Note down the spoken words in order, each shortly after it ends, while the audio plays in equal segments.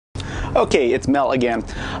Okay, it's Mel again.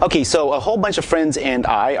 Okay, so a whole bunch of friends and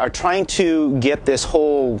I are trying to get this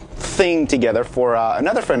whole thing together for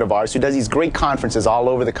another friend of ours who does these great conferences all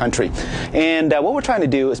over the country. And what we're trying to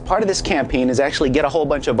do as part of this campaign is actually get a whole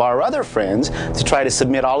bunch of our other friends to try to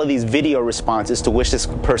submit all of these video responses to wish this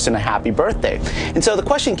person a happy birthday. And so the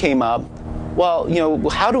question came up, well, you know,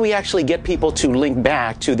 how do we actually get people to link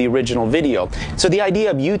back to the original video? So the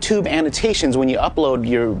idea of YouTube annotations, when you upload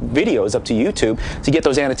your videos up to YouTube, to get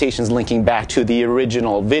those annotations linking back to the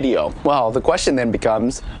original video. Well, the question then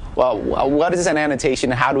becomes, well, what is an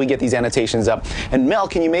annotation? How do we get these annotations up? And Mel,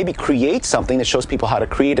 can you maybe create something that shows people how to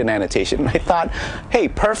create an annotation? And I thought, hey,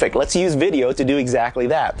 perfect, let's use video to do exactly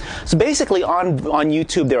that. So basically on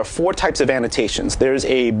YouTube, there are 4 types of annotations. There's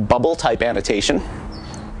a bubble type annotation.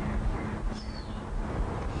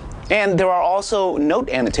 And there are also note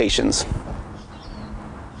annotations.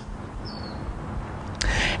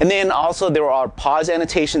 And then also there are pause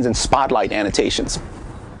annotations and spotlight annotations.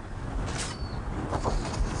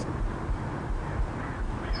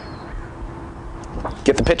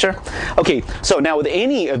 Get the picture? Okay, so now with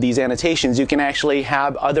any of these annotations, you can actually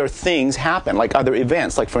have other things happen, like other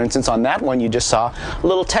events. Like for instance, on that one you just saw, a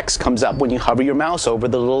little text comes up when you hover your mouse over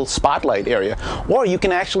the little spotlight area. Or you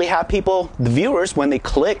can actually have people, the viewers, when they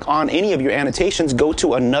click on any of your annotations, go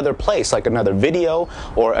to another place, like another video,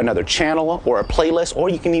 or another channel, or a playlist, or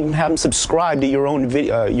you can even have them subscribe to your own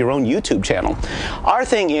YouTube channel. Our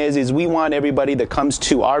thing is we want everybody that comes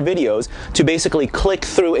to our videos to basically click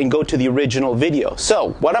through and go to the original video.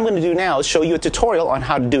 So what I'm going to do now is show you a tutorial on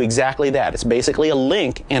how to do exactly that. It's basically a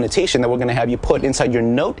link annotation that we're going to have you put inside your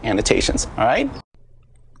note annotations. All right?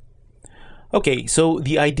 Okay, so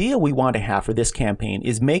the idea we want to have for this campaign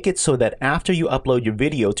is make it so that after you upload your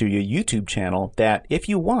video to your YouTube channel, that if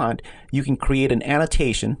you want, you can create an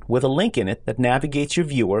annotation with a link in it that navigates your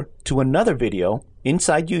viewer to another video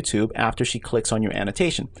inside YouTube after she clicks on your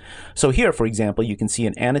annotation. So here, for example, you can see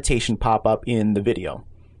an annotation pop up in the video.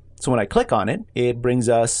 So when I click on it, it brings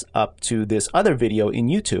us up to this other video in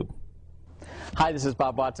YouTube. Hi, this is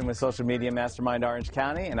Bob Watson with Social Media Mastermind Orange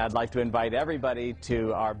County, and I'd like to invite everybody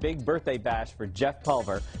to our big birthday bash for Jeff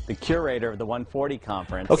Pulver, the curator of the 140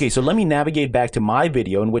 conference. Okay, so let me navigate back to my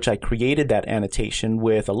video in which I created that annotation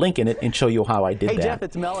with a link in it and show you how I did that. Hey Jeff,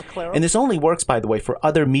 it's Mel Aclaro. And this only works, by the way, for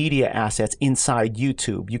other media assets inside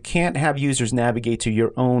YouTube. You can't have users navigate to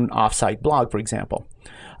your own offsite blog, for example.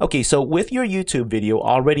 Okay, so with your YouTube video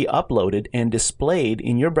already uploaded and displayed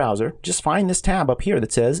in your browser, just find this tab up here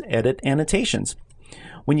that says Edit Annotations.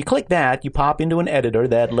 When you click that, you pop into an editor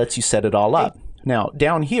that lets you set it all up. Now,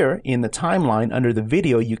 down here in the timeline under the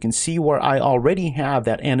video, you can see where I already have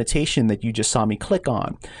that annotation that you just saw me click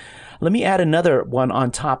on. Let me add another one on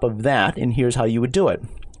top of that, and here's how you would do it.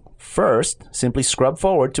 First, simply scrub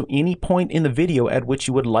forward to any point in the video at which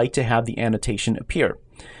you would like to have the annotation appear.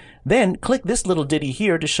 Then click this little ditty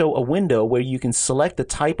here to show a window where you can select the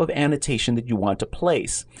type of annotation that you want to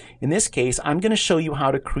place. In this case, I'm going to show you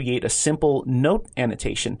how to create a simple note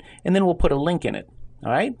annotation, and then we'll put a link in it.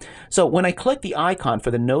 All right? So when I click the icon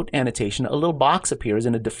for the note annotation, a little box appears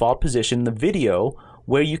in a default position in the video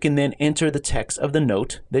where you can then enter the text of the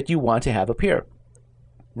note that you want to have appear.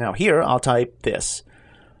 Now here, I'll type this.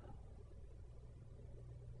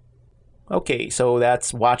 Okay, so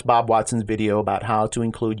that's watch Bob Watson's video about how to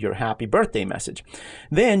include your happy birthday message.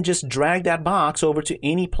 Then just drag that box over to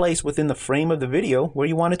any place within the frame of the video where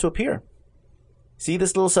you want it to appear. See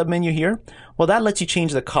this little submenu here? Well, that lets you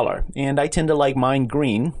change the color, and I tend to like mine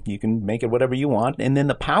green. You can make it whatever you want. And then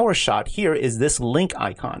the power shot here is this link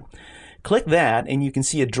icon. Click that and you can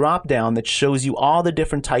see a drop down that shows you all the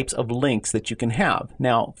different types of links that you can have.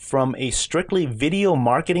 Now, from a strictly video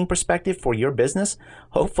marketing perspective for your business,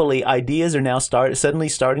 hopefully ideas are now suddenly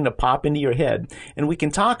starting to pop into your head. And we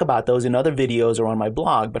can talk about those in other videos or on my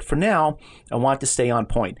blog, but for now, I want to stay on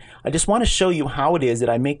point. I just want to show you how it is that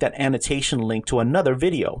I make that annotation link to another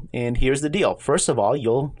video. And here's the deal. First of all,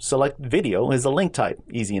 you'll select video as a link type.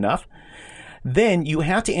 Easy enough. Then you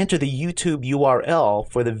have to enter the YouTube URL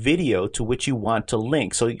for the video to which you want to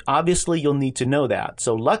link. So obviously you'll need to know that.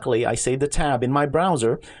 So luckily I saved the tab in my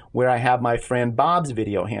browser where I have my friend Bob's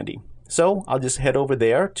video handy. So I'll just head over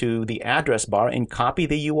there to the address bar and copy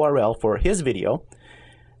the URL for his video.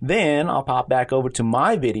 Then I'll pop back over to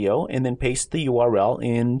my video and then paste the URL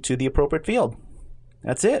into the appropriate field.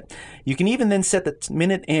 That's it. You can even then set the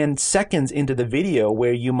minute and seconds into the video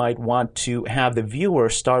where you might want to have the viewer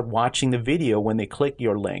start watching the video when they click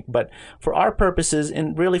your link. But for our purposes,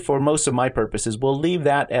 and really for most of my purposes, we'll leave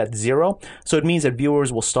that at 0. So it means that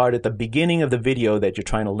viewers will start at the beginning of the video that you're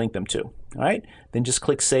trying to link them to. All right, then just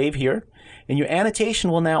click Save here. And your annotation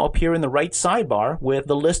will now appear in the right sidebar with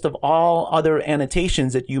the list of all other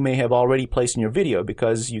annotations that you may have already placed in your video,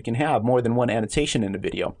 because you can have more than one annotation in a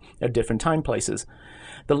video at different time places.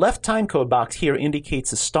 The left timecode box here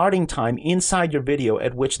indicates the starting time inside your video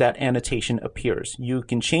at which that annotation appears. You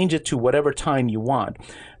can change it to whatever time you want.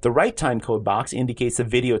 The right timecode box indicates the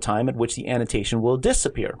video time at which the annotation will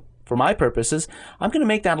disappear. For my purposes, I'm going to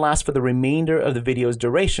make that last for the remainder of the video's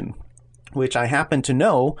duration, which I happen to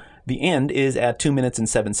know the end is at 2 minutes and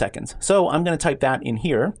 7 seconds. So I'm going to type that in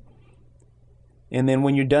here. And then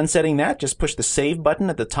when you're done setting that, just push the Save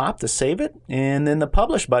button at the top to save it, and then the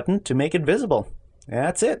Publish button to make it visible.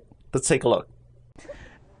 That's it. Let's take a look.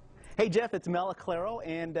 Hey Jeff, it's Mel Aclaro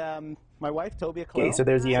and my wife Toby Aclaro. Okay, so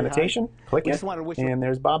there's the annotation. Click it, and and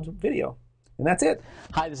there's Bob's video. And that's it.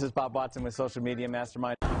 Hi, this is Bob Watson with Social Media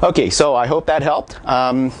Mastermind. Okay, so I hope that helped.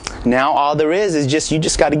 Now all there is just you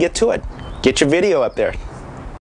just got to get to it. Get your video up there.